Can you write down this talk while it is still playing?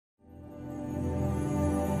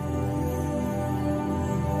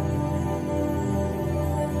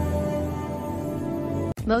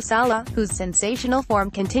Mo Salah, whose sensational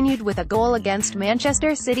form continued with a goal against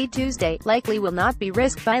Manchester City Tuesday, likely will not be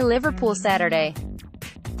risked by Liverpool Saturday.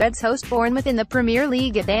 Reds host Bournemouth in the Premier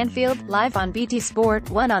League at Anfield, live on BT Sport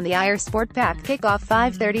 1 on the IR Sport Pack, kick-off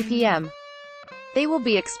 5:30 p.m. They will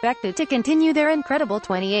be expected to continue their incredible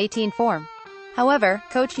 2018 form. However,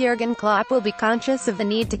 coach Jurgen Klopp will be conscious of the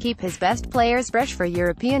need to keep his best players fresh for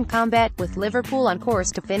European combat, with Liverpool on course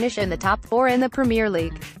to finish in the top 4 in the Premier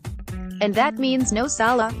League. And that means no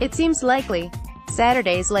Salah, it seems likely.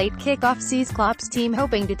 Saturday's late kickoff sees Klopp's team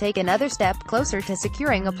hoping to take another step closer to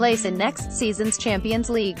securing a place in next season's Champions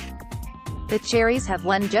League. The Cherries have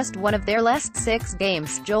won just one of their last 6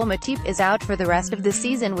 games. Joel Matip is out for the rest of the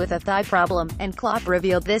season with a thigh problem, and Klopp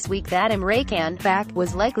revealed this week that Emre Can, back,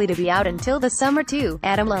 was likely to be out until the summer too.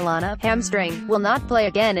 Adam Lallana, hamstring, will not play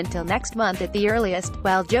again until next month at the earliest,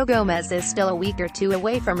 while Joe Gomez is still a week or 2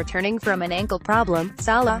 away from returning from an ankle problem.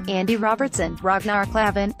 Salah, Andy Robertson, Ragnar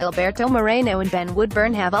Klavan, Alberto Moreno and Ben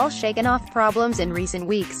Woodburn have all shaken off problems in recent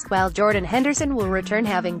weeks, while Jordan Henderson will return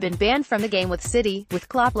having been banned from the game with City, with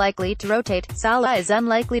Klopp likely to rotate. Salah is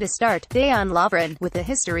unlikely to start. Dejan Lovren, with a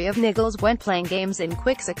history of niggles when playing games in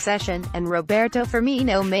quick succession, and Roberto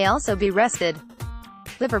Firmino may also be rested.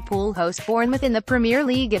 Liverpool host Bournemouth in the Premier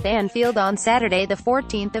League at Anfield on Saturday the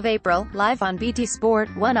 14th of April, live on BT Sport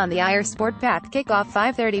 1 on the IR Sport Pack, kick-off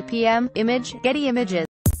 5:30 p.m. Getty Images.